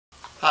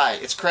Hi,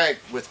 it's Craig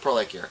with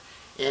ProLite Gear,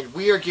 and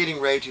we are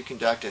getting ready to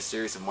conduct a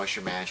series of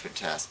moisture management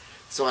tests.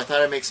 So I thought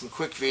I'd make some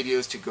quick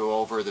videos to go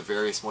over the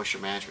various moisture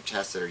management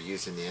tests that are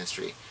used in the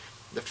industry.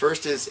 The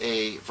first is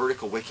a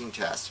vertical wicking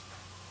test,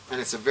 and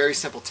it's a very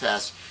simple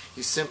test.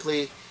 You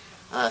simply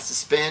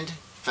suspend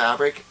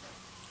fabric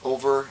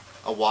over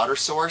a water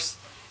source,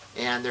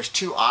 and there's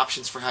two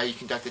options for how you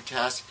conduct the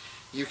test.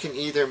 You can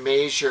either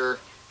measure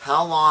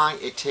how long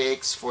it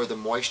takes for the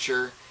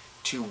moisture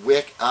to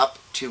wick up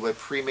to a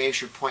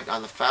pre-measured point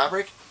on the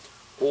fabric,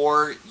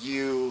 or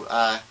you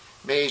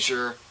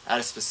measure at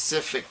a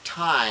specific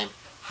time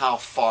how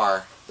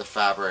far the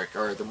fabric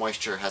or the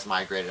moisture has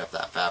migrated up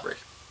that fabric.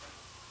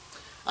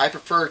 I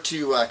prefer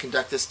to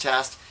conduct this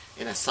test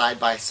in a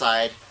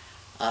side-by-side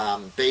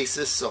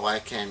basis so I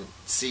can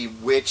see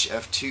which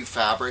of two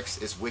fabrics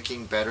is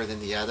wicking better than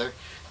the other.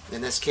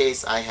 In this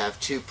case, I have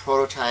two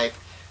prototype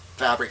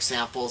fabric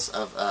samples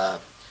of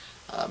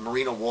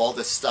merino wool.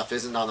 This stuff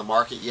isn't on the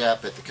market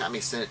yet, but the company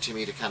sent it to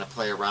me to kind of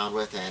play around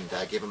with and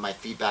give them my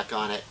feedback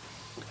on it.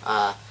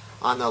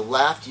 On the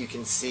left you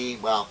can see,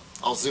 well,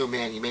 I'll zoom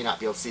in, you may not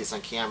be able to see this on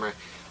camera,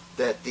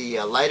 that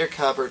the lighter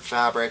covered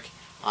fabric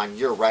on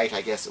your right,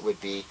 I guess it would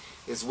be,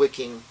 is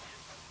wicking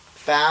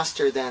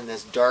faster than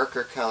this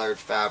darker colored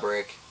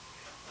fabric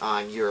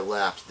on your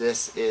left.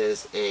 This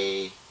is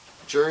a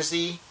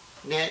jersey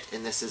knit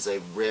and this is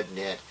a rib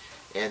knit,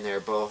 and they're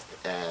both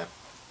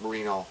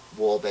merino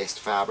wool based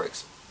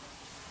fabrics.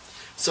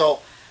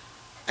 So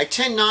I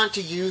tend not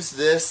to use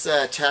this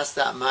test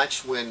that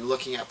much when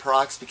looking at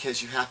products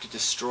because you have to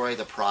destroy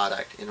the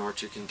product in order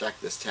to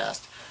conduct this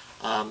test.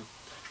 And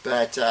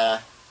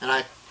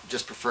I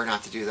just prefer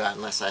not to do that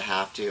unless I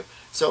have to.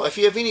 So if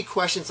you have any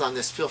questions on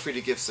this, feel free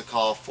to give us a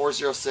call,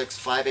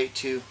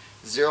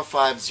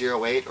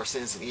 406-582-0508, or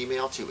send us an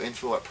email to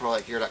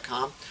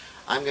info@prolitegear.com.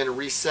 I'm going to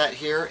reset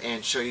here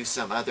and show you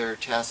some other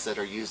tests that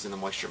are used in the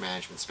moisture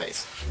management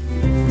space.